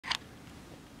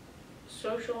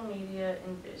Social media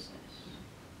in business.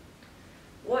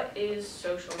 What is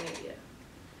social media?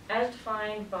 As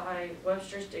defined by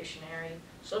Webster's Dictionary,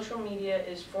 social media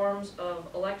is forms of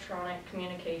electronic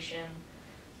communication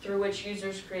through which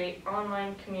users create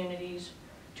online communities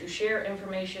to share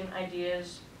information,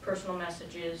 ideas, personal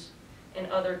messages, and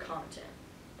other content.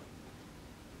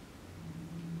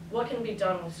 What can be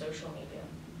done with social media?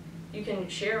 You can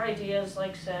share ideas,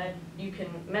 like said, you can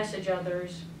message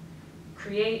others,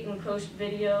 create and post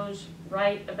videos,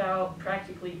 write about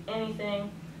practically anything,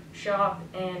 shop,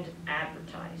 and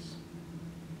advertise.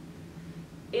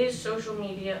 Is social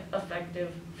media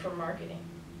effective for marketing?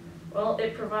 Well,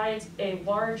 it provides a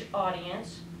large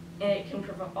audience, and it can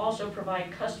also provide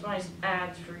customized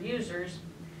ads for users,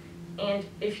 and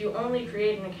if you only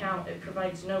create an account, it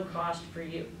provides no cost for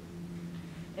you.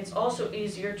 It's also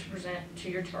easier to present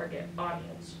to your target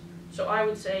audience. So I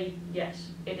would say, yes,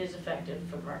 it is effective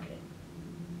for marketing.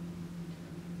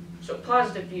 So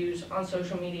positive views on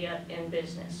social media in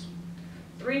business.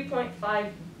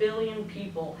 3.5 billion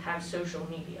people have social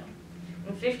media,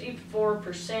 and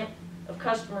 54% of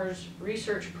customers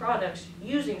research products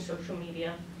using social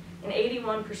media, and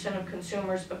 81% of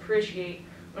consumers appreciate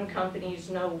when companies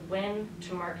know when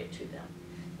to market to them.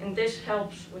 And this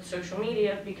helps with social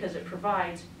media because it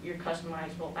provides your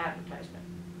customizable advertisement.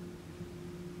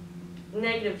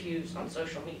 Negative views on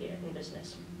social media in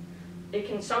business. It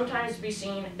can sometimes be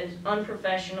seen as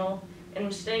unprofessional, and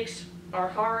mistakes are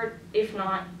hard, if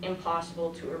not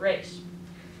impossible, to erase.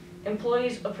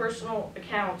 Employees of personal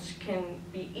accounts can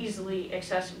be easily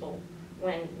accessible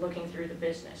when looking through the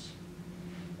business.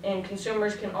 And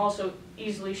consumers can also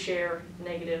easily share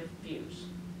negative views.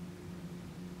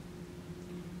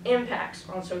 Impacts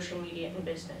on social media in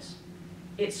business.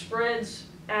 It spreads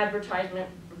advertisement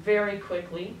very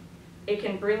quickly. It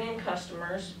can bring in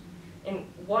customers, and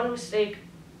one mistake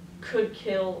could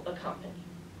kill a company.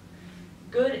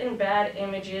 Good and bad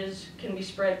images can be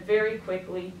spread very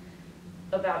quickly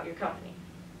about your company.